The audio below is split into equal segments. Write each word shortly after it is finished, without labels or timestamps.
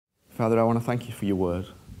Father, I want to thank you for your word.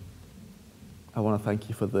 I want to thank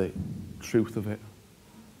you for the truth of it,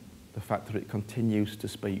 the fact that it continues to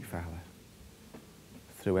speak, Father.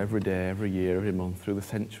 Through every day, every year, every month, through the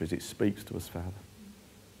centuries, it speaks to us, Father.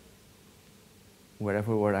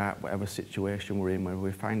 Wherever we're at, whatever situation we're in, wherever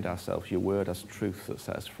we find ourselves, your word has truth that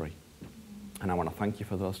sets us free. And I want to thank you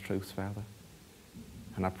for those truths, Father.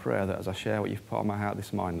 And I pray that as I share what you've put on my heart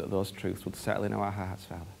this morning, that those truths would settle in our hearts,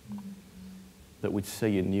 Father. That we'd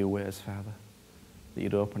see in new ways, Father. That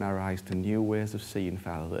you'd open our eyes to new ways of seeing,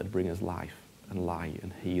 Father, that would bring us life and light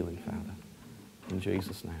and healing, Father. In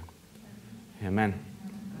Jesus' name. Amen.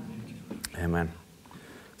 Amen.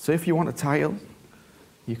 So if you want a title,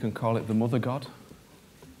 you can call it the Mother God.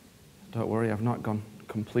 Don't worry, I've not gone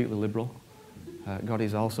completely liberal. God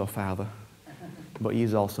is also Father, but he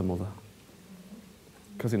is also Mother.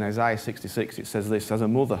 Because in Isaiah 66 it says this, as a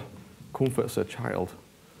mother comforts her child,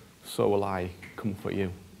 so will I comfort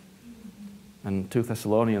you. And 2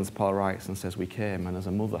 Thessalonians, Paul writes and says, we came, and as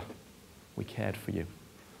a mother, we cared for you.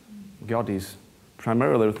 God is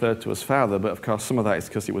primarily referred to as Father, but of course some of that is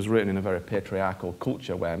because it was written in a very patriarchal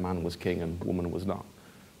culture where man was king and woman was not.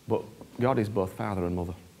 But God is both Father and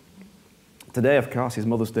Mother. Today, of course, is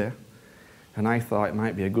Mother's Day, and I thought it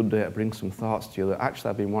might be a good day to bring some thoughts to you that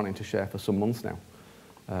actually I've been wanting to share for some months now.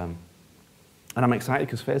 And I'm excited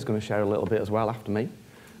because Faye's going to share a little bit as well after me,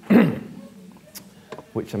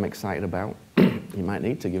 which I'm excited about. You might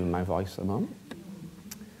need to give him my voice a moment.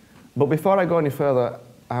 But before I go any further,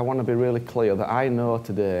 I want to be really clear that I know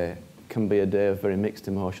today can be a day of very mixed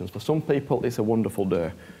emotions. For some people, it's a wonderful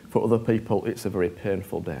day. For other people, it's a very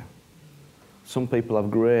painful day. Some people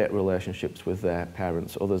have great relationships with their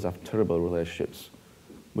parents. Others have terrible relationships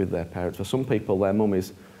with their parents. For some people, their mum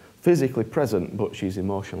is physically present, but she's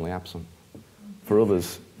emotionally absent. For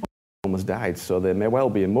others, mum has died, so they may well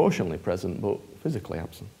be emotionally present, but physically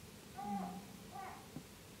absent.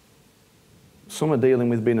 Some are dealing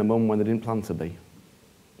with being a mum when they didn't plan to be.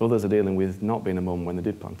 Others are dealing with not being a mum when they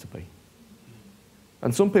did plan to be.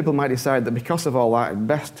 And some people might decide that because of all that, it's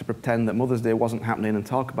best to pretend that Mother's Day wasn't happening and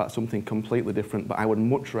talk about something completely different, but I would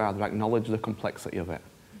much rather acknowledge the complexity of it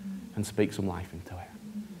and speak some life into it.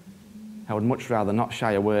 I would much rather not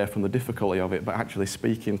shy away from the difficulty of it, but actually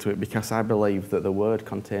speak into it, because I believe that the Word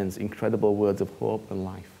contains incredible words of hope and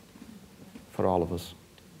life for all of us.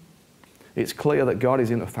 It's clear that God is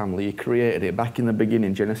in a family. He created it. Back in the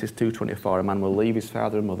beginning, Genesis 2:24, a man will leave his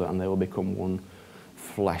father and mother and they will become one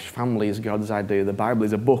flesh. Family is God's idea. The Bible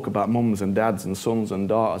is a book about mums and dads and sons and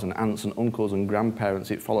daughters and aunts and uncles and grandparents.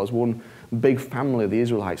 It follows one big family, the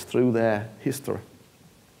Israelites, through their history.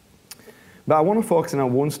 But I want to focus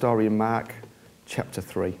on one story in Mark chapter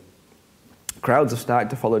 3. Crowds have started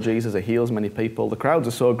to follow Jesus. He heals many people. The crowds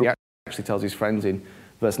are so great, he actually tells his friends in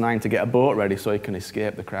verse 9 to get a boat ready so he can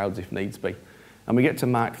escape the crowds if needs be. And we get to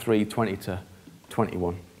Mark 3:20 to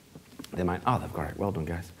 21. They might, they've got it. Well done,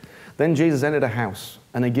 guys. Then Jesus entered a house,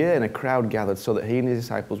 and again a crowd gathered so that he and his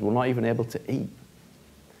disciples were not even able to eat.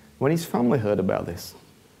 When his family heard about this,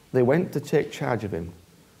 they went to take charge of him,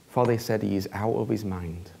 for they said he is out of his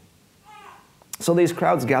mind. So these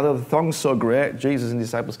crowds gather, the throng's so great, Jesus and his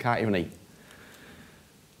disciples can't even eat.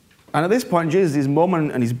 And at this point, Jesus, his mum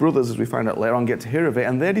and his brothers, as we find out later on, get to hear of it,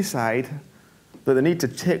 and they decide that they need to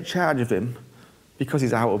take charge of him because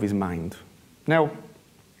he's out of his mind. Now,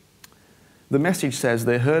 the message says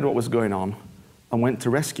they heard what was going on and went to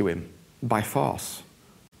rescue him by force,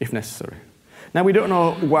 if necessary. Now, we don't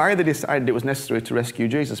know why they decided it was necessary to rescue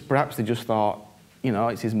Jesus. Perhaps they just thought,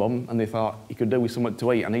 it's his mum, and they thought he could do with something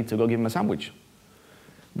to eat. I need to go give him a sandwich.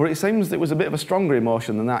 But it seems that it was a bit of a stronger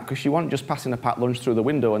emotion than that, because she wasn't just passing a packed lunch through the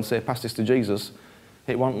window and say, pass this to Jesus.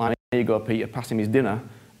 It wasn't like, here you go, Peter, pass him his dinner.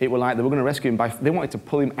 It was like they were going to rescue him they wanted to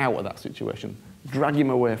pull him out of that situation, drag him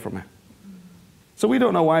away from it. So we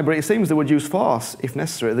don't know why, but it seems they would use force if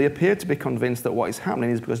necessary. They appear to be convinced that what is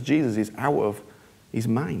happening is because Jesus is out of his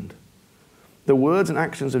mind. The words and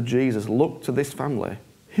actions of Jesus look to this family,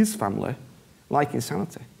 his family, like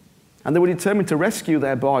insanity. And they were determined to rescue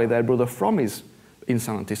their boy, their brother, from his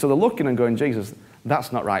insanity. So they're looking and going, Jesus,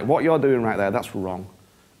 that's not right. What you're doing right there, that's wrong.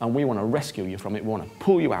 And we want to rescue you from it. We want to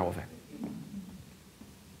pull you out of it.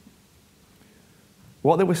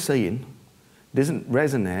 What they were seeing didn't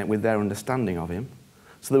resonate with their understanding of him,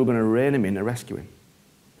 so they were going to rein him in to rescue him.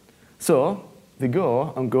 So they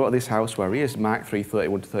go to this house where he is, Mark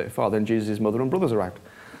 3:31 to 34. Then Jesus' mother and brothers arrived.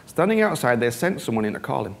 Standing outside, they sent someone in to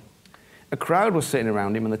call him. A crowd was sitting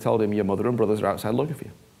around him, and they told him, your mother and brothers are outside looking for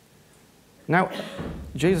you. Now,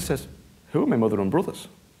 Jesus says, who are my mother and brothers?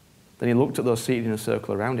 Then he looked at those seated in a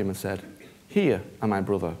circle around him and said, here are my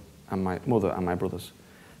brother and my mother and my brothers.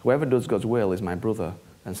 Whoever does God's will is my brother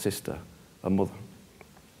and sister and mother.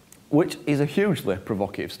 Which is a hugely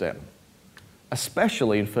provocative statement,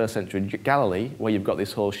 especially in first century Galilee, where you've got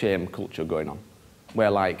this whole shame culture going on, where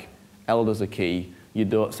like elders are key, you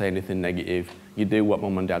don't say anything negative, you do what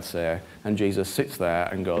mum and dad say, and Jesus sits there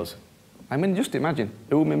and goes, I mean, just imagine,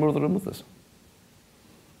 who are my mother and mothers?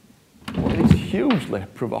 Well, it's hugely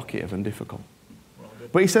provocative and difficult.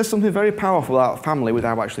 But he says something very powerful about family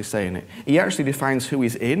without actually saying it. He actually defines who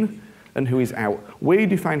is in and who is out. We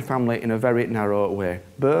define family in a very narrow way.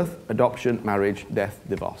 Birth, adoption, marriage, death,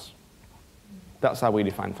 divorce. That's how we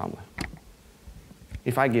define family.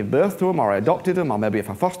 If I give birth to them, or I adopted them, or maybe if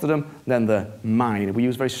I fostered them, then they're mine. We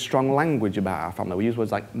use very strong language about our family. We use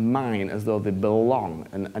words like mine as though they belong.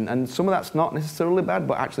 And some of that's not necessarily bad,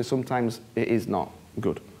 but actually sometimes it is not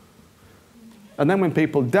good. And then when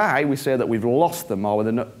people die, we say that we've lost them, or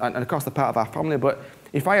and of course they're part of our family. But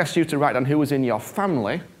if I asked you to write down who was in your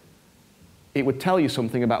family, it would tell you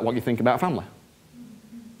something about what you think about family.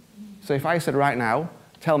 So if I said right now,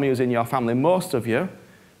 tell me who's in your family, most of you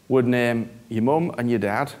would name your mum and your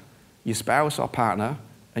dad, your spouse or partner,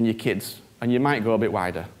 and your kids. And you might go a bit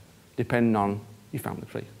wider, depending on your family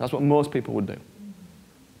tree. That's what most people would do.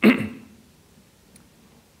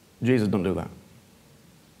 Jesus doesn't do that.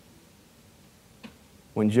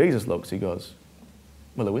 When Jesus looks, he goes,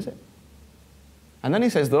 well, who is it? And then he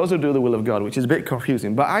says, those who do the will of God, which is a bit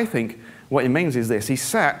confusing. But I think what he means is this. He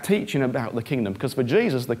sat teaching about the kingdom, because for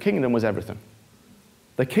Jesus, the kingdom was everything.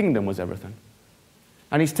 The kingdom was everything.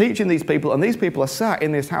 And he's teaching these people, and these people are sat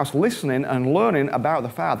in this house listening and learning about the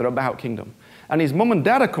Father, about kingdom. And his mum and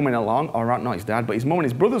dad are coming along, or not his dad, but his mum and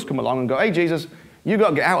his brothers come along and go, hey, Jesus, you've got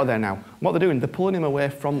to get out of there now. What they're doing, they're pulling him away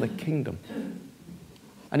from the kingdom.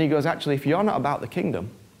 And he goes, actually, if you're not about the kingdom,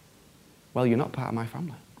 well, you're not part of my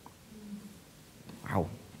family. Wow.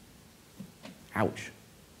 Ouch.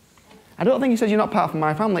 I don't think he says you're not part of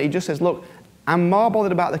my family. He just says, look, I'm more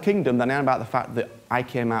bothered about the kingdom than I am about the fact that I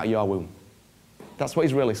came out of your womb. That's what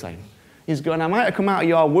he's really saying. He's going, I might have come out of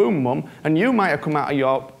your womb, Mum, and you might have come out of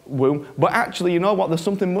your womb, but actually, you know what? There's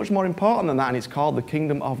something much more important than that, and it's called the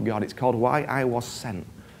kingdom of God. It's called why I was sent.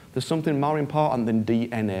 There's something more important than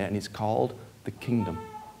DNA, and it's called the kingdom.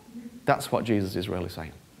 That's what Jesus is really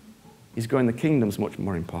saying. He's going, the kingdom's much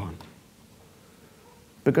more important.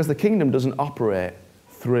 Because the kingdom doesn't operate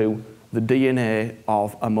through the DNA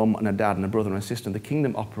of a mum and a dad and a brother and a sister. The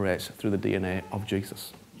kingdom operates through the DNA of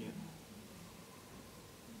Jesus.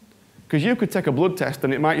 Because you could take a blood test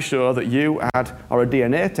and it might show that you had, or a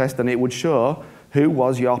DNA test, and it would show who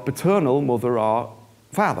was your paternal mother or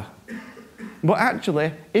father. But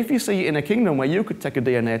actually, if you see it in a kingdom where you could take a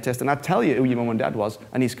DNA test and I'd tell you who your mum and dad was,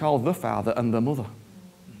 and he's called the Father and the Mother.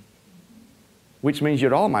 Which means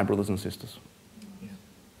you're all my brothers and sisters.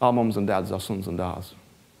 Our mums and dads, our sons and daughters.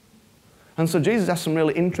 And so Jesus asks some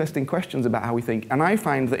really interesting questions about how we think. And I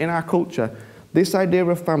find that in our culture, this idea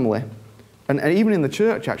of family, and even in the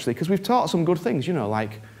church actually, because we've taught some good things, you know,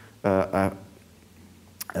 like a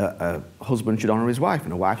husband should honour his wife,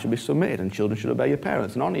 and a wife should be submitted, and children should obey your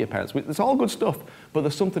parents and honour your parents. It's all good stuff, but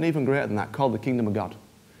there's something even greater than that called the kingdom of God.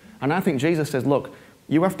 And I think Jesus says, look,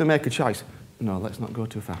 you have to make a choice. No, let's not go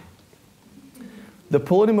too far. They're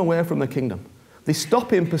pulling him away from the kingdom. They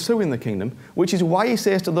stop him pursuing the kingdom, which is why he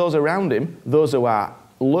says to those around him, those who are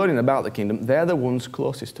learning about the kingdom, they're the ones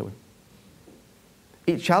closest to him.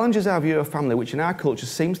 It challenges our view of family, which in our culture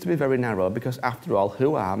seems to be very narrow, because after all,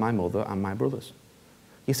 who are my mother and my brothers?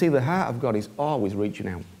 You see, the heart of God is always reaching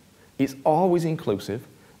out. It's always inclusive,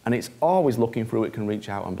 and it's always looking for who it can reach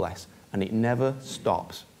out and bless, and it never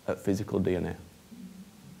stops at physical DNA.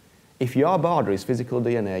 If your border is physical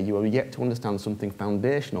DNA, you are yet to understand something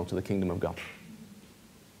foundational to the kingdom of God.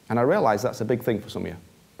 And I realise that's a big thing for some of you,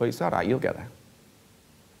 but it's all right, you'll get there.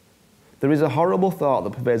 There is a horrible thought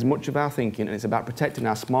that pervades much of our thinking, and it's about protecting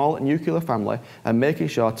our small nuclear family and making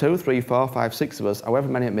sure 2, 3, 4, 5, 6 of us, however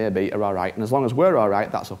many it may be, are all right. And as long as we're all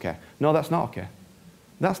right, that's okay. No, that's not okay.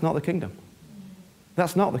 That's not the kingdom.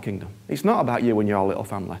 That's not the kingdom. It's not about you and your little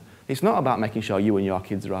family. It's not about making sure you and your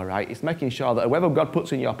kids are all right. It's making sure that whoever God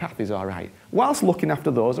puts in your path is all right, whilst looking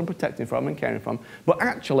after those and protecting from and caring from. But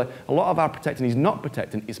actually, a lot of our protecting is not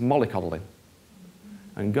protecting, it's mollycoddling.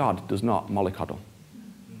 And God does not mollycoddle.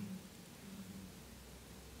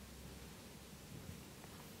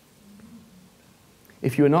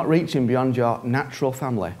 If you are not reaching beyond your natural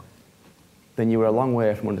family, then you are a long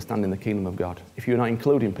way from understanding the kingdom of God. If you're not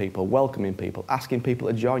including people, welcoming people, asking people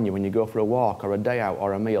to join you when you go for a walk or a day out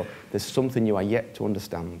or a meal, there's something you are yet to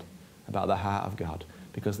understand about the heart of God,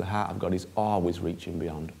 because the heart of God is always reaching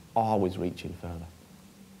beyond, always reaching further.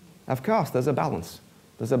 Of course, there's a balance.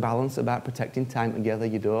 There's a balance about protecting time together.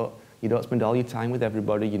 You don't You don't spend all your time with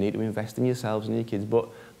everybody. You need to invest in yourselves and your kids.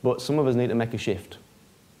 But some of us need to make a shift.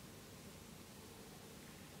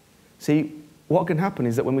 See, what can happen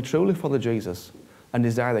is that when we truly follow Jesus and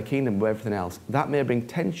desire the kingdom above everything else, that may bring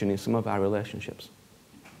tension in some of our relationships.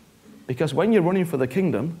 Because when you're running for the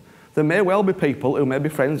kingdom, there may well be people who may be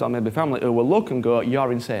friends or may be family who will look and go,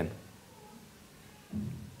 you're insane.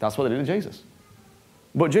 That's what they did to Jesus.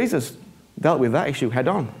 But Jesus dealt with that issue head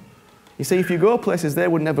on. You see, if you go places they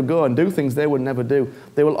would never go and do things they would never do,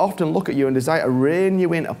 they will often look at you and desire to rein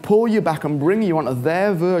you in, to pull you back and bring you onto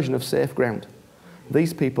their version of safe ground.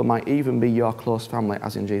 These people might even be your close family,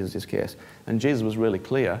 as in Jesus' case. And Jesus was really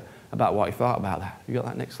clear about what he thought about that. You got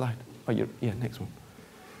that next slide? Oh, yeah, next one.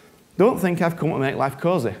 Don't think I've come to make life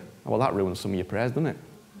cosy. Well, that ruins some of your prayers, doesn't it?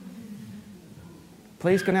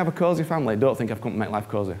 Please, can I have a cosy family? Don't think I've come to make life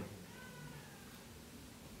cosy.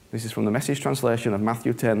 This is from the Message translation of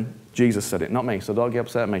Matthew 10. Jesus said it, not me, so don't get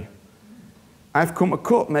upset at me. I've come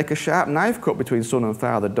to make a sharp knife cut between son and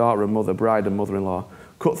father, daughter and mother, bride and mother-in-law.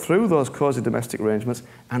 Cut through those cosy domestic arrangements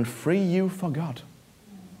and free you for God.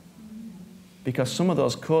 Because some of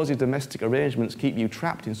those cosy domestic arrangements keep you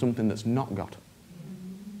trapped in something that's not God.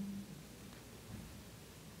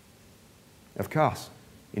 Of course,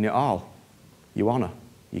 in it all, you honour,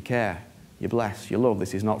 you care, you bless, you love.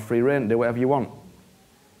 This is not free rein, do whatever you want.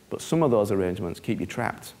 But some of those arrangements keep you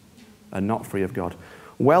trapped and not free of God.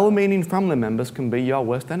 Well-meaning family members can be your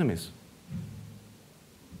worst enemies.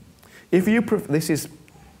 If you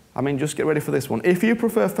just get ready for this one. If you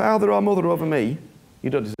prefer father or mother over me, you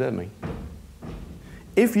don't deserve me.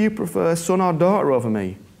 If you prefer son or daughter over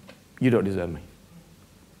me, you don't deserve me.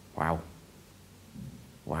 Wow.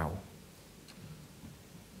 Wow.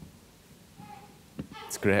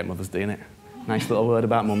 It's great, Mother's Day, isn't it? Nice little word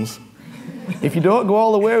about mums. If you don't go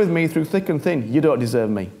all the way with me through thick and thin, you don't deserve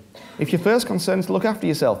me. If your first concern is to look after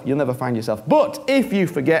yourself, you'll never find yourself. But if you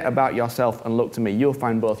forget about yourself and look to me, you'll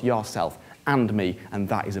find both yourself and me, and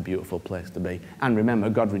that is a beautiful place to be. And remember,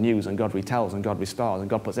 God renews and God retells and God restores and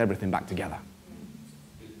God puts everything back together.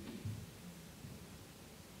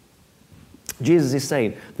 Jesus is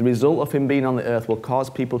saying the result of him being on the earth will cause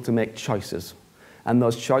people to make choices. And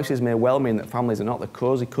those choices may well mean that families are not the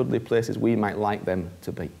cosy, cuddly places we might like them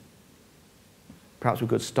to be. Perhaps we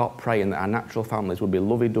could stop praying that our natural families would be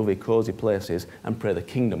lovey-dovey, cosy places and pray the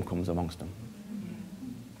kingdom comes amongst them.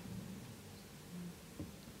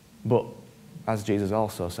 But, as Jesus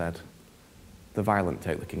also said, the violent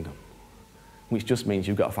take the kingdom, which just means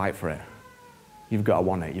you've got to fight for it. You've got to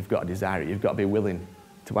want it. You've got to desire it. You've got to be willing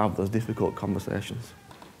to have those difficult conversations.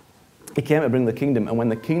 He came to bring the kingdom, and when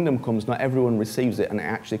the kingdom comes, not everyone receives it, and it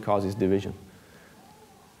actually causes division.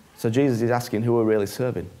 So Jesus is asking who we're really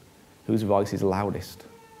serving, whose voice is loudest,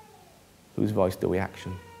 whose voice do we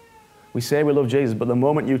action. We say we love Jesus, but the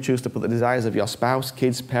moment you choose to put the desires of your spouse,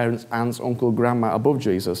 kids, parents, aunts, uncle, grandma above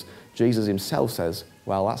Jesus, Jesus himself says,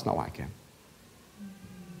 well, that's not why I came.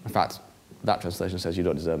 In fact, that translation says you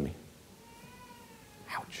don't deserve me.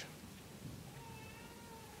 Ouch.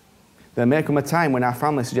 There may come a time when our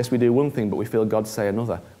family suggests we do one thing, but we feel God say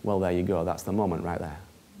another. Well, there you go. That's the moment right there.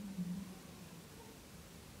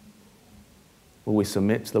 Will we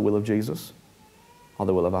submit to the will of Jesus or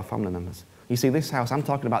the will of our family members? You see, this house, I'm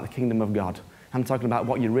talking about the kingdom of God. I'm talking about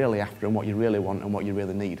what you're really after and what you really want and what you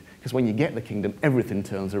really need. Because when you get the kingdom, everything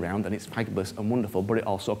turns around and it's fabulous and wonderful, but it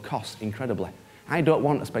also costs incredibly. I don't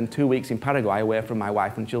want to spend 2 weeks in Paraguay away from my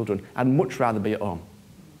wife and children. I'd much rather be at home.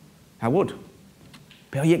 I would.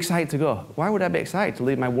 But are you excited to go? Why would I be excited to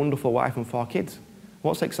leave my wonderful wife and 4 kids?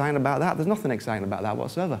 What's exciting about that? There's nothing exciting about that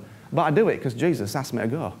whatsoever. But I do it because Jesus asked me to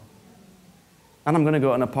go. And I'm going to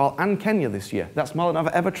go to Nepal and Kenya this year. That's more than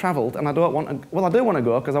I've ever travelled, and I don't want to... Well, I do want to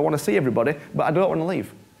go because I want to see everybody, but I don't want to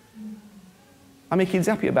leave. Are my kids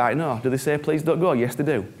happy about it? No. Do they say, please don't go? Yes, they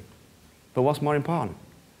do. But what's more important?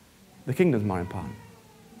 The kingdom's more important.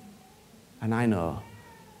 And I know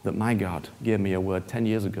that my God gave me a word 10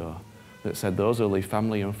 years ago that said, those who leave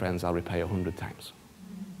family and friends, I'll repay 100 times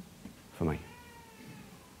for me.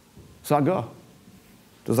 So I go.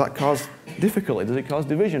 Does that cause difficulty? Does it cause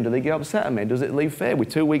division? Do they get upset at me? Does it leave Faye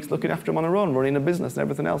with 2 weeks looking after them on her own, running a business and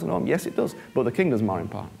everything else at home? Yes, it does. But the kingdom's more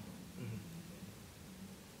important.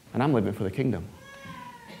 And I'm living for the kingdom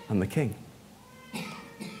and the king.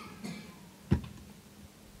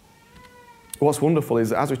 What's wonderful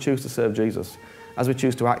is that as we choose to serve Jesus, as we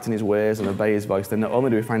choose to act in his ways and obey his voice, then not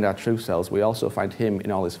only do we find our true selves, we also find him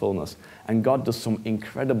in all his fullness. And God does some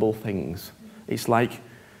incredible things. It's like,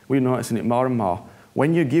 we're noticing it more and more.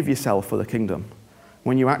 When you give yourself for the kingdom,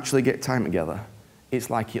 when you actually get time together, it's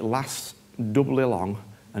like it lasts doubly long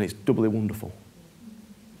and it's doubly wonderful.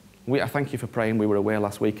 I thank you for praying. We were away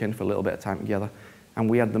last weekend for a little bit of time together, and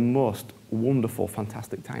we had the most wonderful,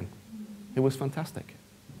 fantastic time. It was fantastic.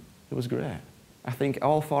 It was great. I think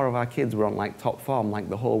all 4 of our kids were on like top form like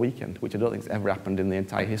the whole weekend, which I don't think has ever happened in the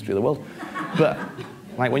entire history of the world. But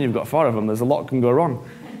like when you've got 4 of them, there's a lot can go wrong.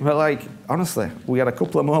 But like, honestly, we had a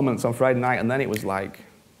couple of moments on Friday night, and then it was like,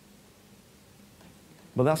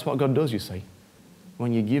 but that's what God does, you see.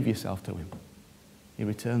 When you give yourself to him, he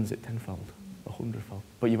returns it tenfold, 100-fold.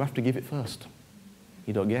 But you have to give it first.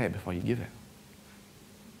 You don't get it before you give it.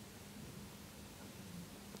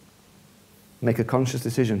 Make a conscious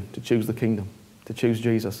decision to choose the kingdom, to choose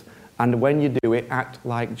Jesus. And when you do it, act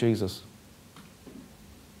like Jesus.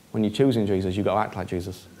 When you're choosing Jesus, you've got to act like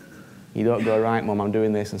Jesus. You don't go, right, Mum, I'm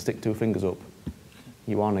doing this, and stick 2 fingers up.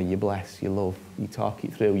 You honour, you bless, you love, you talk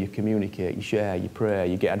it through, you communicate, you share, you pray,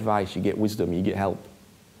 you get advice, you get wisdom, you get help.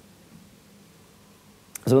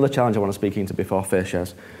 There's another challenge I want to speak into before Faith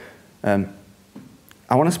shares. I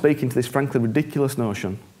want to speak into this frankly ridiculous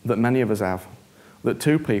notion that many of us have, that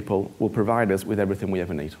 2 people will provide us with everything we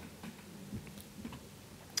ever need.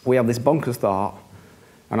 We have this bonkers thought,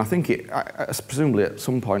 and I think presumably at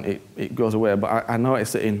some point it goes away, but I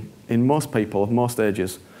notice that in most people of most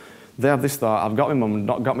ages, they have this thought, I've got my mum,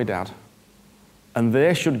 not got my dad, and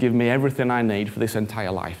they should give me everything I need for this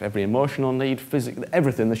entire life, every emotional need, physical,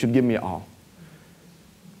 everything, they should give me it all.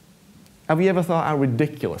 Have you ever thought how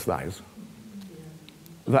ridiculous that is?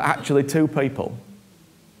 That actually 2 people,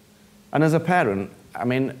 and as a parent, I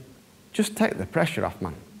mean, just take the pressure off,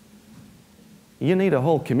 man. You need a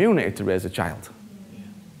whole community to raise a child.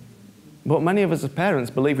 But many of us as parents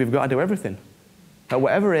believe we've got to do everything. At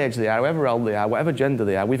whatever age they are, however old they are, whatever gender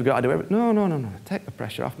they are, we've got to do everything. No. Take the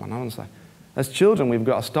pressure off, man, honestly. As children, we've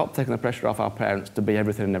got to stop taking the pressure off our parents to be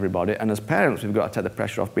everything and everybody. And as parents, we've got to take the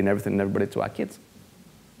pressure off being everything and everybody to our kids.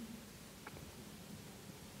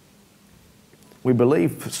 We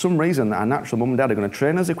believe for some reason that our natural mum and dad are going to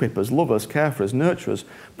train us, equip us, love us, care for us, nurture us,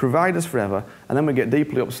 provide us forever, and then we get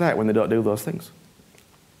deeply upset when they don't do those things.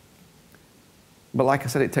 But like I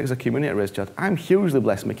said, it takes a community to raise children. I'm hugely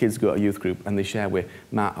blessed my kids go to youth group and they share with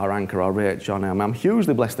Matt or Anchor or Rach or Naomi. I'm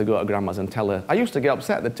hugely blessed they go to grandma's and tell her. I used to get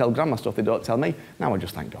upset they'd tell grandma stuff they don't tell me. Now I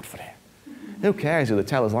just thank God for it. Who cares who they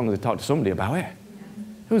tell as long as they talk to somebody about it?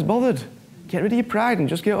 Who's bothered? Get rid of your pride and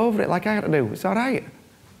just get over it like I had to do. It's all right.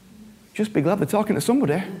 Just be glad they're talking to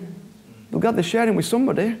somebody. Be glad they're sharing with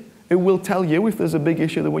somebody who will tell you if there's a big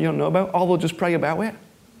issue that you don't know about, or they'll just pray about it.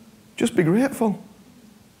 Just be grateful.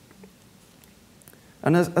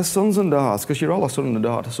 And as sons and daughters, because you're all a son and a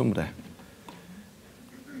daughter to somebody,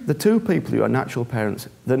 the 2 people who are natural parents,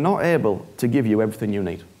 they're not able to give you everything you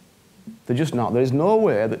need. They're just not. There's no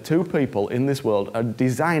way that 2 people in this world are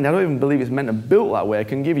designed, I don't even believe it's meant to be built that way,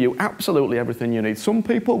 can give you absolutely everything you need. Some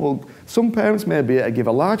parents may be able to give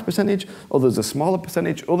a large percentage, others a smaller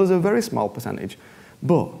percentage, others a very small percentage.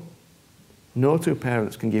 But no 2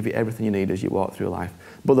 parents can give you everything you need as you walk through life.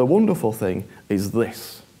 But the wonderful thing is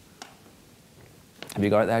this. Have you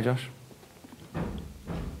got it there, Josh?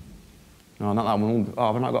 No, not that one. Oh,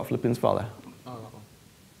 have I not got Philippians 4 there? Oh, that one.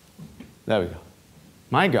 There we go.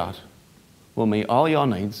 My God will meet all your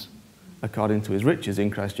needs according to his riches in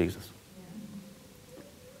Christ Jesus.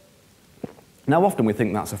 Now, often we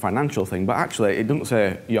think that's a financial thing, but actually it doesn't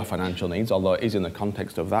say your financial needs, although it is in the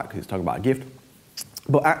context of that because it's talking about a gift.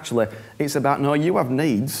 But actually, it's about, no, you have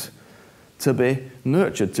needs to be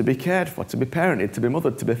nurtured, to be cared for, to be parented, to be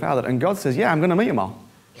mothered, to be fathered. And God says, yeah, I'm going to meet them all.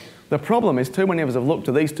 The problem is too many of us have looked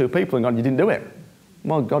to these 2 people and gone, you didn't do it.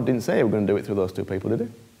 Well, God didn't say he was going to do it through those 2 people, did he?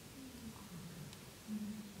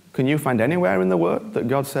 Can you find anywhere in the Word that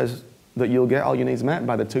God says that you'll get all your needs met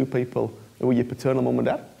by the 2 people who are your paternal mum and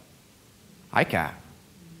dad? I can't.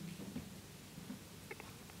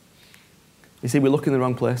 You see, we look in the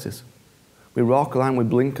wrong places. We walk around with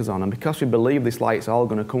blinkers on, and because we believe this light's all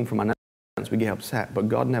going to come from our parents, we get upset. But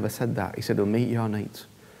God never said that. He said he'll meet your needs.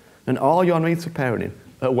 And all your needs for parenting,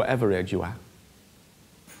 at whatever age you are,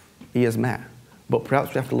 he has met. But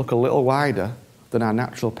perhaps we have to look a little wider than our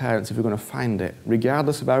natural parents if we're going to find it,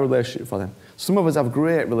 regardless of our relationship for them. Some of us have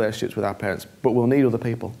great relationships with our parents, but we'll need other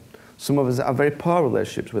people. Some of us have very poor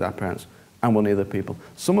relationships with our parents, and we'll need other people.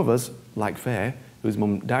 Some of us, like Faye, whose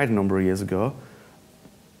mum died a number of years ago,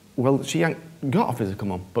 well, she ain't got a physical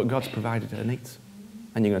mum, but God's provided her needs.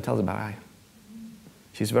 And you're going to tell us about her.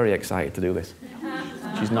 She's very excited to do this.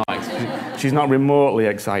 She's not remotely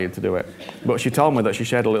excited to do it. But she told me that she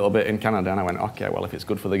shared a little bit in Canada, and I went, okay, well, if it's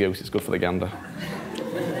good for the goose, it's good for the gander.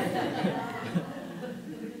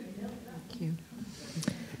 Thank you.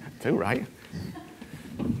 Too right.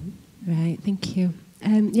 Right, thank you.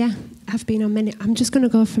 Yeah, I've been on many. I'm just going to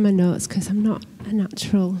go for my notes because I'm not a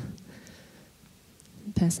natural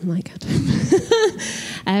person like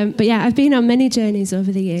Adam. But yeah, I've been on many journeys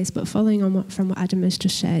over the years, but following on from what Adam has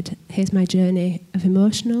just shared, here's my journey of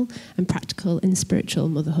emotional and practical and spiritual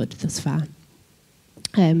motherhood thus far.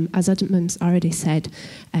 As Adam's already said,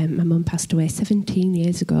 my mum passed away 17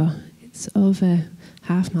 years ago. It's over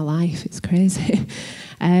half my life. It's crazy.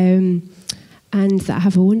 And that I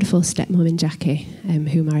have a wonderful stepmom in Jackie,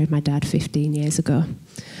 who married my dad 15 years ago.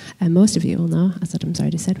 And most of you will know, as Adam's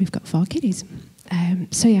already said, we've got 4 kiddies.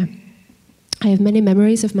 So yeah, I have many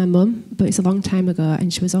memories of my mum, but it's a long time ago,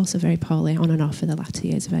 and she was also very poorly on and off for the latter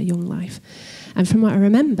years of her young life. And from what I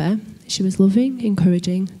remember, she was loving,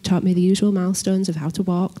 encouraging, taught me the usual milestones of how to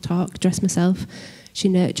walk, talk, dress myself. She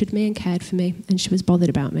nurtured me and cared for me, and she was bothered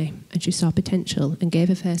about me, and she saw potential and gave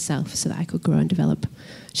of herself so that I could grow and develop.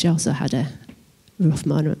 She also had a rough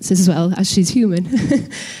moments as well, as she's human.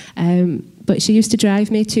 But she used to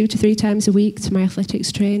drive me 2 to 3 times a week to my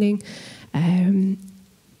athletics training.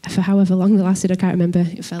 For however long that lasted, I can't remember.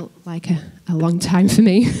 It felt like a long time for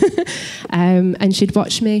me. And she'd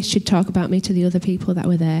watch me, she'd talk about me to the other people that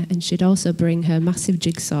were there, and she'd also bring her massive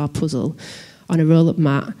jigsaw puzzle on a roll-up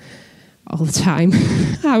mat all the time.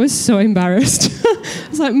 I was so embarrassed. I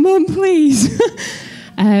was like, Mum, please.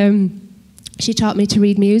 She taught me to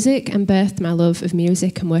read music and birthed my love of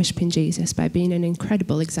music and worshipping Jesus by being an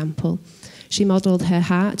incredible example. She modelled her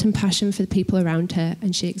heart and passion for the people around her,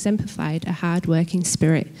 and she exemplified a hard-working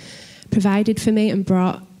spirit, provided for me and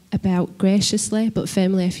brought about graciously but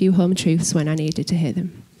firmly a few home truths when I needed to hear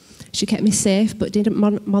them. She kept me safe but didn't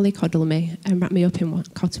mollycoddle me and wrap me up in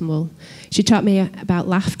cotton wool. She taught me about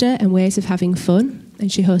laughter and ways of having fun,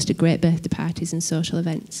 and she hosted great birthday parties and social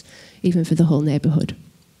events, even for the whole neighbourhood.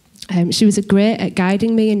 She was great at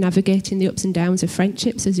guiding me and navigating the ups and downs of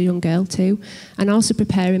friendships as a young girl too, and also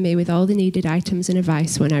preparing me with all the needed items and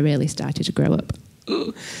advice when I really started to grow up.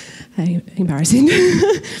 Embarrassing.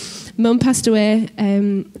 Mum passed away.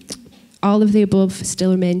 All of the above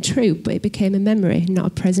still remained true, but it became a memory, not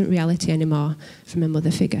a present reality anymore, from a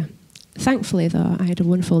mother figure. Thankfully, though, I had a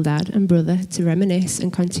wonderful dad and brother to reminisce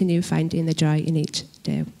and continue finding the joy in each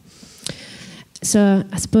day. So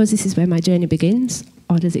I suppose this is where my journey begins.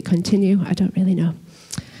 Or does it continue? I don't really know.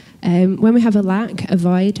 When we have a lack, a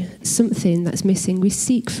void, something that's missing, we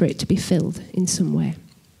seek for it to be filled in some way.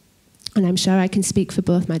 And I'm sure I can speak for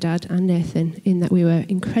both my dad and Nathan in that we were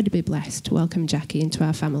incredibly blessed to welcome Jackie into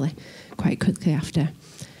our family quite quickly after.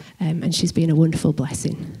 And she's been a wonderful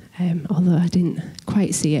blessing, although I didn't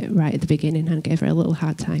quite see it right at the beginning and gave her a little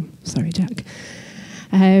hard time. Sorry, Jack.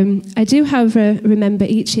 I do, however, remember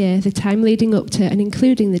each year the time leading up to and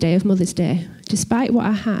including the day of Mother's Day. Despite what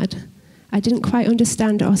I had, I didn't quite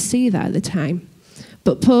understand or see that at the time.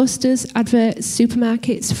 But posters, adverts,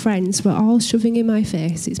 supermarkets, friends were all shoving in my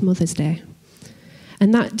face it's Mother's Day.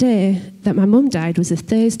 And that day that my mum died was a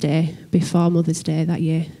Thursday before Mother's Day that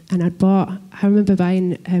year. And I remember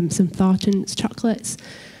buying some Thornton's chocolates,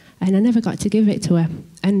 and I never got to give it to her.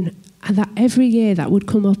 And that every year that would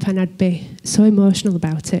come up and I'd be so emotional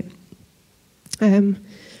about it.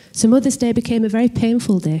 So Mother's Day became a very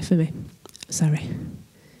painful day for me. Sorry.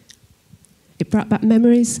 It brought back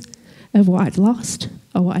memories of what I'd lost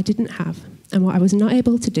or what I didn't have and what I was not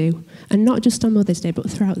able to do, and not just on Mother's Day but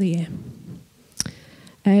throughout the year.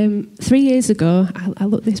 3 years ago, I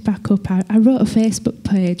looked this back up, I wrote a Facebook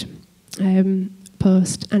page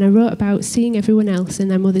post, and I wrote about seeing everyone else in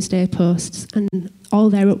their Mother's Day posts and all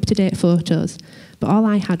their up-to-date photos, but all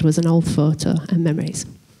I had was an old photo and memories,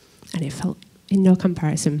 and it felt in no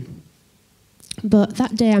comparison. But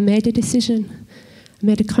that day I made a decision. I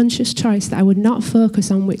made a conscious choice that I would not focus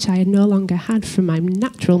on which I had no longer had from my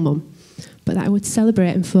natural mum, but that I would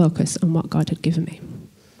celebrate and focus on what God had given me.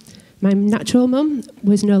 My natural mum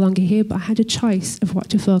was no longer here, but I had a choice of what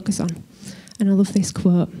to focus on. And I love this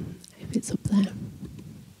quote, if it's up there.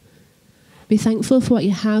 Be thankful for what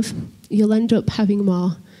you have. You'll end up having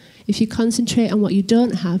more. If you concentrate on what you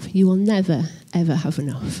don't have, you will never, ever have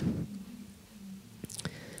enough.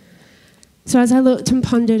 So as I looked and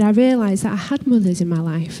pondered, I realised that I had mothers in my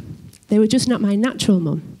life. They were just not my natural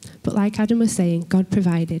mum, but like Adam was saying, God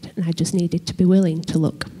provided, and I just needed to be willing to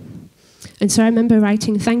look. And so I remember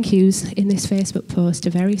writing thank yous in this Facebook post to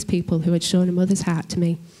various people who had shown a mother's heart to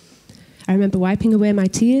me. I remember wiping away my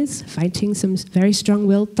tears, finding some very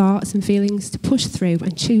strong-willed thoughts and feelings to push through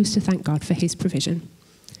and choose to thank God for his provision.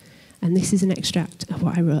 And this is an extract of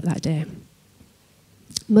what I wrote that day.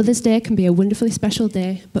 Mother's Day can be a wonderfully special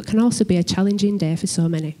day, but can also be a challenging day for so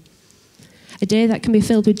many. A day that can be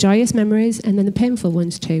filled with joyous memories and then the painful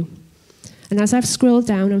ones too. And as I've scrolled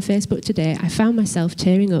down on Facebook today, I found myself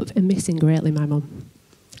tearing up and missing greatly my mum.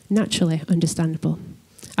 Naturally, understandable.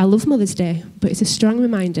 I love Mother's Day, but it's a strong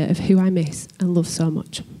reminder of who I miss and love so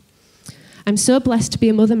much. I'm so blessed to be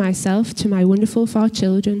a mother myself to my wonderful 4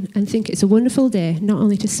 children and think it's a wonderful day not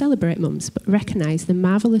only to celebrate mums, but recognise the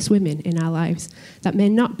marvellous women in our lives that may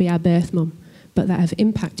not be our birth mum, but that have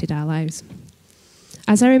impacted our lives.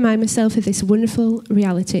 As I remind myself of this wonderful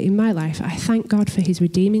reality in my life, I thank God for his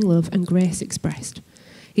redeeming love and grace expressed.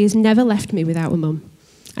 He has never left me without a mum,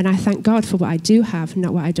 and I thank God for what I do have,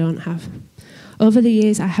 not what I don't have. Over the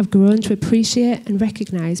years, I have grown to appreciate and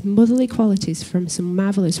recognise motherly qualities from some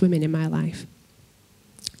marvellous women in my life.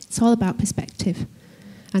 It's all about perspective.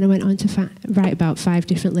 And I went on to write about 5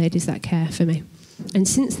 different ladies that care for me. And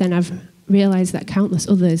since then, I've realised that countless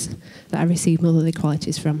others that I receive motherly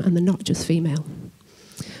qualities from, and they're not just female.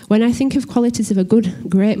 When I think of qualities of a good,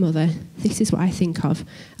 great mother, this is what I think of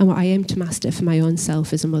and what I aim to master for my own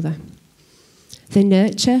self as a mother. They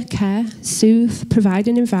nurture, care, soothe, provide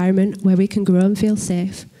an environment where we can grow and feel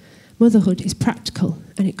safe. Motherhood is practical,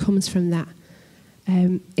 and it comes from that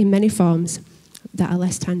in many forms that are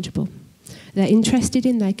less tangible. They're interested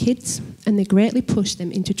in their kids, and they greatly push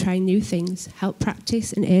them into trying new things, help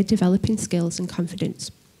practice and aid developing skills and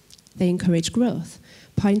confidence. They encourage growth,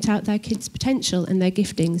 point out their kids' potential and their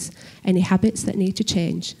giftings, any habits that need to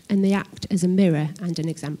change, and they act as a mirror and an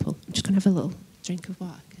example. I'm just going to have a little drink of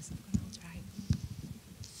water.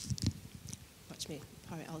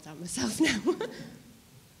 Pour it all down myself now.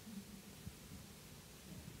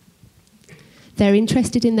 They're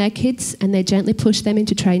interested in their kids and they gently push them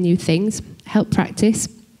into trying new things, help practice.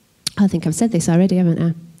 I think I've said this already, haven't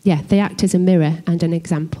I? Yeah, they act as a mirror and an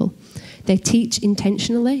example. They teach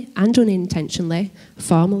intentionally and unintentionally,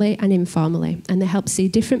 formally and informally, and they help see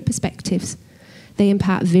different perspectives. They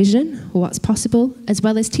impart vision, what's possible, as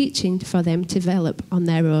well as teaching for them to develop on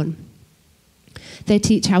their own. They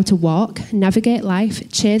teach how to walk, navigate life,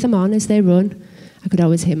 cheer them on as they run. I could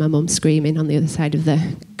always hear my mum screaming on the other side of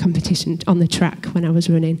the competition on the track when I was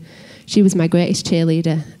running. She was my greatest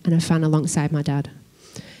cheerleader and a fan alongside my dad.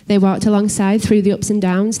 They walked alongside through the ups and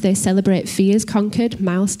downs. They celebrate fears conquered,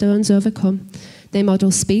 milestones overcome. They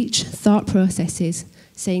model speech, thought processes,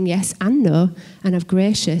 saying yes and no, and have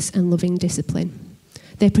gracious and loving discipline.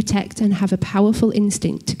 They protect and have a powerful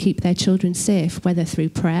instinct to keep their children safe, whether through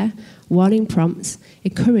prayer, warning prompts,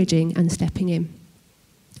 encouraging and stepping in.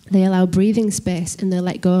 They allow breathing space and they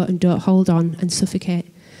let go and don't hold on and suffocate.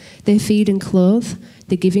 They feed and clothe,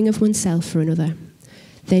 the giving of oneself for another.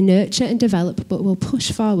 They nurture and develop but will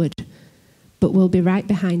push forward, but will be right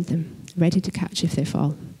behind them, ready to catch if they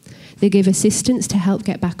fall. They give assistance to help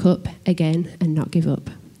get back up again and not give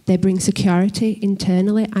up. They bring security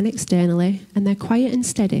internally and externally, and they're quiet and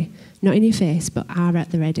steady, not in your face, but are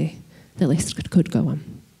at the ready. The list could go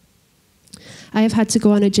on. I have had to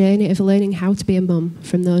go on a journey of learning how to be a mum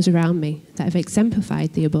from those around me that have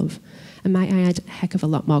exemplified the above, and might I add a heck of a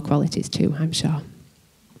lot more qualities too, I'm sure.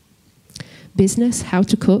 Business, how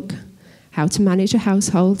to cook, how to manage a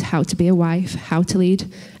household, how to be a wife, how to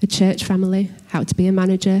lead a church family, how to be a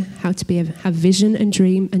manager, how to have vision and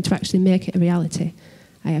dream, and to actually make it a reality.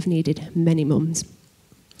 I have needed many mums.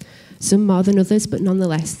 Some more than others, but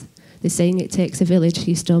nonetheless, the saying it takes a village,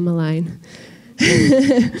 you stole my line.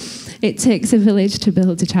 It takes a village to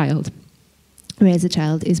build a child. Raise a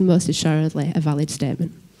child is most assuredly a valid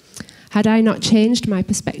statement. Had I not changed my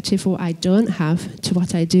perspective of what I don't have to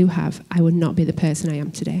what I do have, I would not be the person I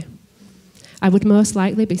am today. I would most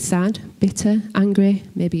likely be sad, bitter, angry,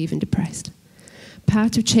 maybe even depressed.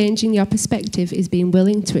 Part of changing your perspective is being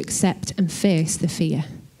willing to accept and face the fear.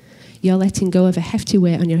 You're letting go of a hefty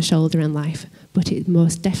weight on your shoulder in life, but it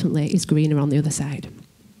most definitely is greener on the other side.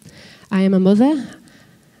 I am a mother.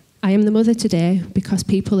 I am the mother today because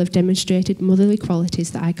people have demonstrated motherly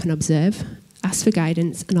qualities that I can observe, ask for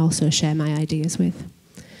guidance, and also share my ideas with.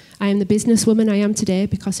 I am the businesswoman I am today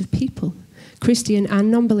because of people, Christian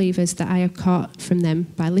and non-believers, that I have caught from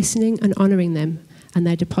them by listening and honouring them and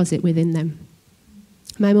their deposit within them.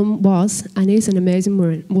 My mum was and is an amazing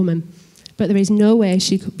woman, but there is no way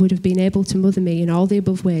she would have been able to mother me in all the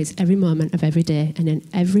above ways every moment of every day and in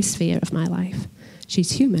every sphere of my life.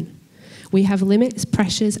 She's human. We have limits,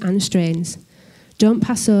 pressures and strains. Don't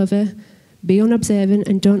pass over, be unobservant,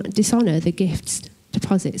 and don't dishonour the gifts,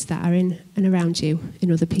 deposits that are in and around you in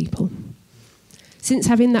other people. Since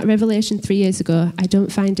having that revelation 3 years ago, I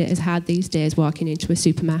don't find it as hard these days walking into a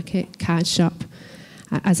supermarket, card shop,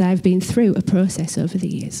 as I've been through a process over the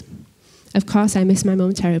years. Of course, I miss my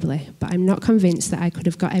mum terribly, but I'm not convinced that I could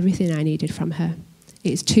have got everything I needed from her.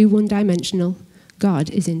 It's too one-dimensional. God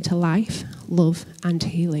is into life, love, and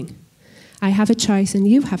healing. I have a choice, and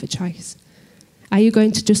you have a choice. Are you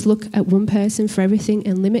going to just look at one person for everything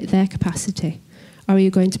and limit their capacity? Or are you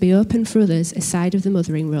going to be open for others aside of the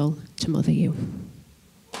mothering role to mother you?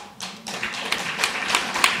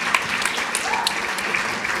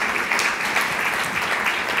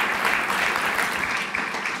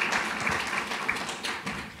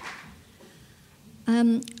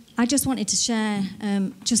 I just wanted to share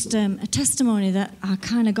a testimony that I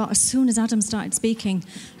kind of got as soon as Adam started speaking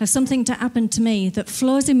of something that happened to me that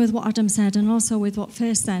flows in with what Adam said and also with what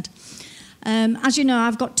Faith said. As you know,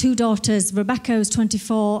 I've got two daughters, Rebecca, who's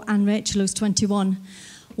 24, and Rachel, who's 21.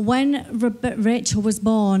 When Rachel was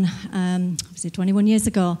born, was it 21 years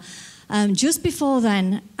ago, just before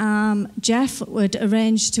then, Jeff had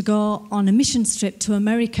arranged to go on a mission trip to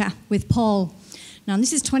America with Paul. Now,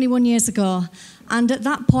 this is 21 years ago, and at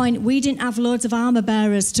that point, we didn't have loads of armour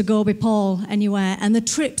bearers to go with Paul anywhere, and the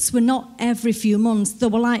trips were not every few months. They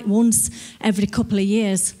were like once every couple of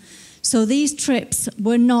years. So these trips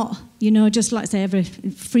were not, just like say, every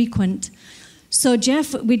frequent. So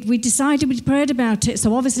Jeff, we decided, we prayed about it.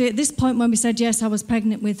 So obviously at this point when we said yes, I was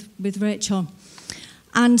pregnant with Rachel.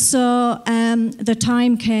 And so the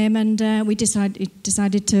time came and we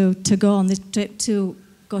decided to go on this trip to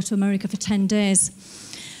go to America for 10 days.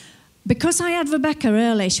 Because I had Rebecca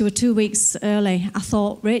early, she was 2 weeks early, I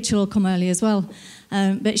thought Rachel will come early as well.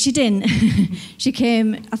 But she didn't. She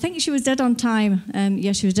came, I think she was dead on time.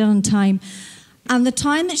 She was dead on time. And the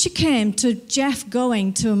time that she came to Jeff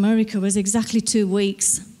going to America was exactly 2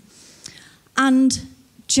 weeks. And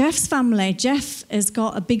Jeff's family, Jeff has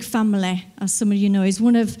got a big family, as some of you know. He's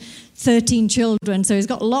one of 13 children, so he's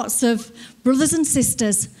got lots of brothers and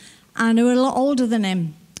sisters, and who are a lot older than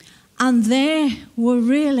him. And they were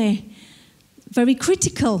really very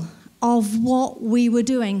critical of what we were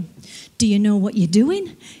doing. Do you know what you're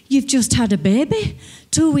doing? You've just had a baby,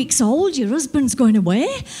 2 weeks old, your husband's going away.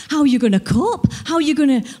 How are you going to cope? How are you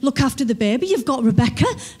going to look after the baby? You've got Rebecca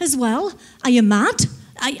as well. Are you mad?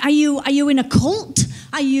 Are you in a cult?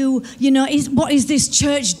 Are you, what is this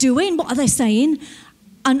church doing? What are they saying?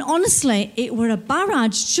 And honestly, it were a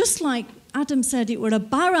barrage, just like Adam said, it were a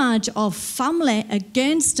barrage of family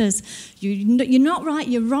against us. You're not right,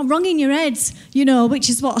 you're wrong in your heads, which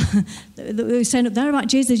is what they were saying up there about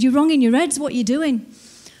Jesus. You're wrong in your heads, what you're doing.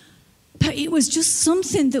 But it was just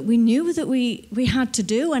something that we knew that we had to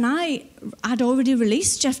do, and I'd already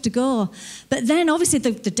released Jeff to go. But then obviously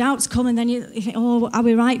the doubts come, and then you think, oh, are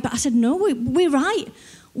we right? But I said, no, we're right.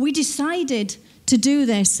 We decided to do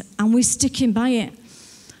this, and we're sticking by it.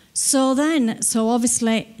 So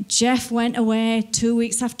obviously Jeff went away 2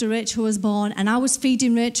 weeks after Rachel was born, and I was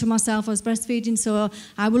feeding Rachel myself. I was breastfeeding, so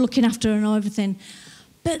I was looking after her and everything.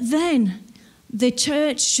 But then the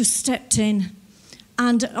church just stepped in,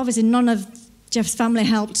 and obviously none of Jeff's family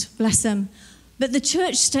helped, bless them. But the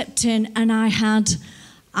church stepped in, and I had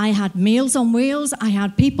Meals on Wheels. I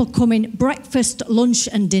had people coming breakfast, lunch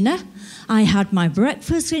and dinner. I had my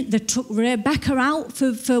breakfast. They took Rebecca out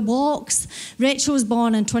for walks. Rachel was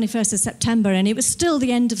born on 21st of September, and it was still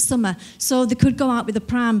the end of summer, so they could go out with the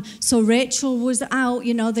pram. So Rachel was out,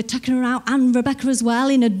 they're taking her out, and Rebecca as well,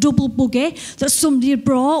 in a double buggy that somebody had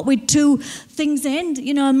brought with two things in,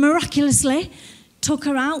 and miraculously took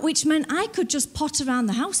her out, which meant I could just potter around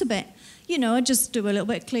the house a bit. Just do a little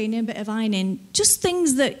bit of cleaning, a bit of ironing, just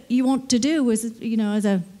things that you want to do as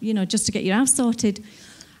just to get your house sorted.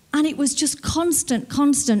 And it was just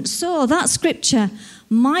constant. So that scripture,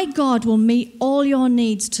 my God will meet all your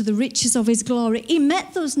needs to the riches of his glory. He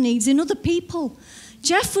met those needs in other people.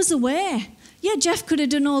 Jeff was aware. Yeah, Jeff could have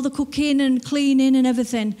done all the cooking and cleaning and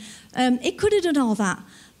everything. He could have done all that.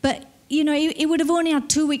 But, he would have only had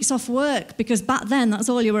 2 weeks off work, because back then that's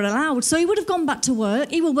all you were allowed. So he would have gone back to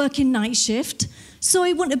work. He was working night shift. So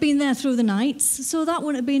he wouldn't have been there through the nights. So that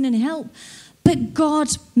wouldn't have been any help. But God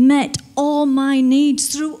met all my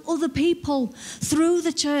needs through other people, through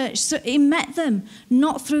the church. So he met them,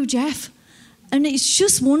 not through Jeff. And it's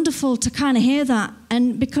just wonderful to kind of hear that.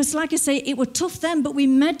 And because, like I say, it was tough then, but we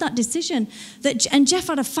made that decision. And Jeff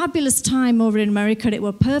had a fabulous time over in America. It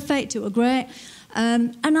was perfect. It was great.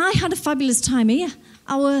 And I had a fabulous time here.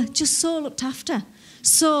 I was just so looked after.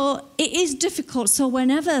 So it is difficult. So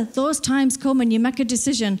whenever those times come and you make a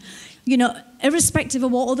decision, irrespective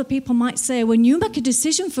of what other people might say, when you make a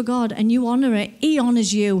decision for God and you honour it, he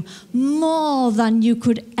honours you more than you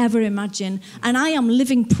could ever imagine. And I am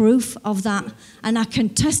living proof of that. And I can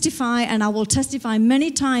testify, and I will testify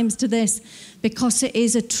many times to this, because it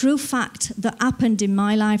is a true fact that happened in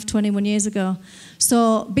my life 21 years ago.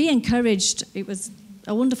 So be encouraged. It was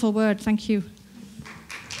a wonderful word. Thank you.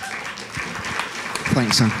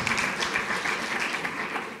 Thanks, Anne.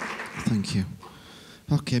 Thank you.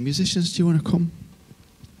 Okay, musicians, do you want to come?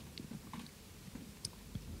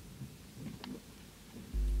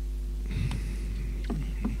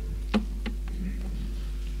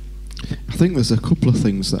 think there's a couple of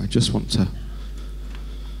things that I just want to...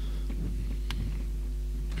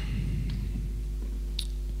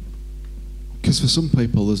 Because for some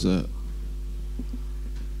people there's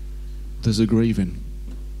a grieving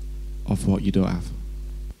of what you don't have.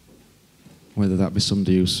 Whether that be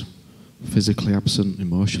somebody who's physically absent,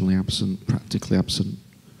 emotionally absent, practically absent.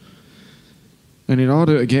 And in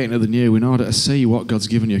order to get into the new, in order to see what God's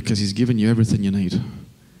given you, because he's given you everything you need.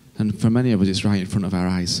 And for many of us, it's right in front of our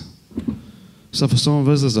eyes. So for some of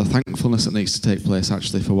us, there's a thankfulness that needs to take place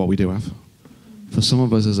actually for what we do have. For some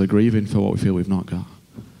of us, there's a grieving for what we feel we've not got.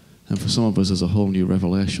 And for some of us, there's a whole new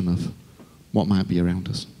revelation of what might be around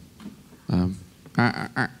us.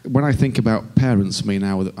 When I think about parents, me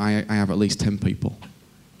now, I have at least 10 people.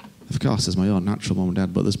 Of course, there's my own natural mum and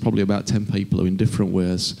dad, but there's probably about 10 people who in different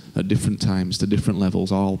ways, at different times, to different levels,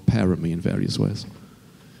 all parent me in various ways.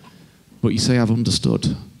 But you say I've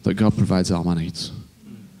understood that God provides all my needs.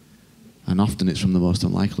 And often it's from the most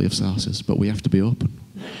unlikely of sources, but we have to be open.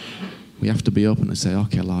 We have to be open and say,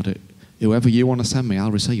 okay, Lord, whoever you want to send me,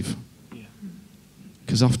 I'll receive.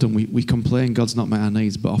 Because often we complain God's not met our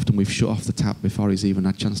needs, but often we've shut off the tap before he's even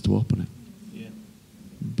had a chance to open it. Yeah.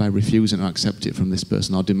 By refusing to accept it from this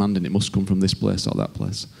person or demanding it must come from this place or that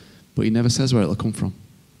place. But he never says where it'll come from.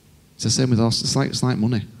 It's the same with us. It's like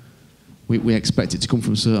money. We expect it to come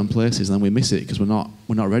from certain places and then we miss it because we're not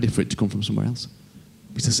ready for it to come from somewhere else.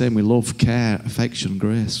 It's the same with love, care, affection,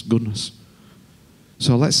 grace, goodness.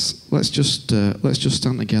 So let's just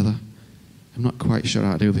stand together. I'm not quite sure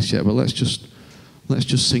how to do this yet, but let's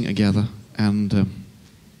just sing together. And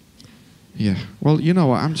yeah, well, you know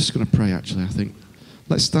what? I'm just going to pray. Actually, I think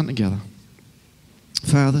let's stand together.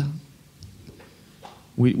 Father,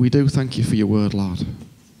 we do thank you for your word, Lord.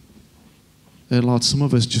 Lord, some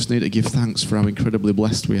of us just need to give thanks for how incredibly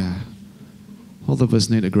blessed we are. Other of us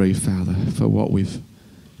need to grieve, Father, for what we've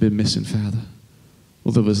been missing, Father.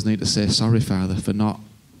 Other of us need to say sorry, Father, for not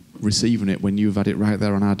receiving it when you've had it right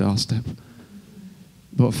there on our doorstep.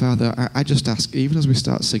 But, Father, I just ask, even as we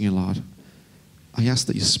start singing, Lord, I ask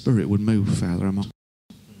that your Spirit would move, Father, among us.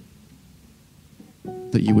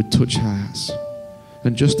 That you would touch hearts.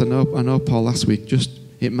 And just, I know Paul last week,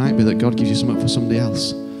 it might be that God gives you something for somebody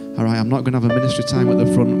else. All right, I'm not going to have a ministry time at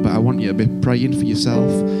the front, but I want you to be praying for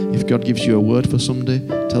yourself. If God gives you a word for somebody,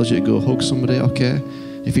 tells you to go hug somebody, okay.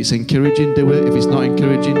 If it's encouraging, do it. If it's not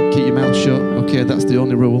encouraging, keep your mouth shut. Okay, that's the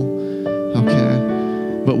only rule. Okay.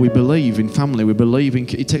 But we believe in family. We believe in,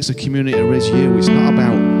 it takes a community to raise you. It's not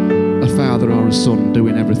about a father or a son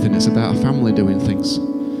doing everything. It's about a family doing things.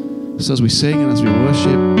 So as we sing and as we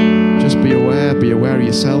worship, just be aware of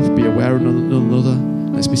yourself, be aware of one another.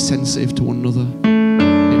 Let's be sensitive to one another.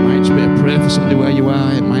 It might just be a prayer for somebody where you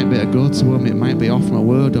are. It might be a go to them. It might be offering a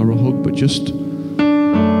word or a hug, but just, okay,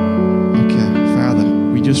 Father,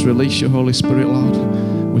 we just release your Holy Spirit, Lord.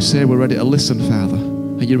 We say we're ready to listen, Father.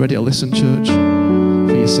 Are you ready to listen, church?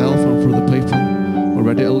 For yourself and for other people. We're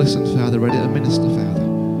ready to listen, Father. Ready to minister, Father.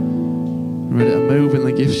 We're ready to move in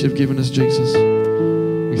the gifts you've given us, Jesus.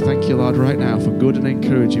 We thank you, Lord, right now for good and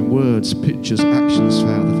encouraging words, pictures, actions,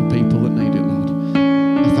 Father, for people that need it, Lord.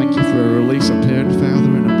 I thank you for a release of parent, Father,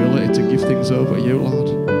 and ability to give things over to you, Lord.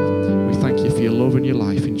 We thank you for your love and your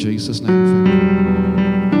life in Jesus' name, Father.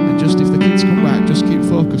 And just if the kids come back, just keep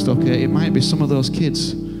focused, okay? It might be some of those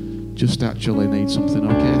kids just actually need something,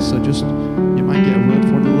 okay? So just, you might get a word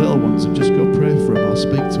for one of the little ones and just go pray for them or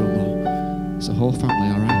speak to them. Or it's a whole family,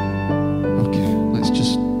 all right? Okay, let's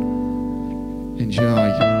just enjoy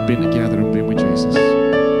being together and being with Jesus.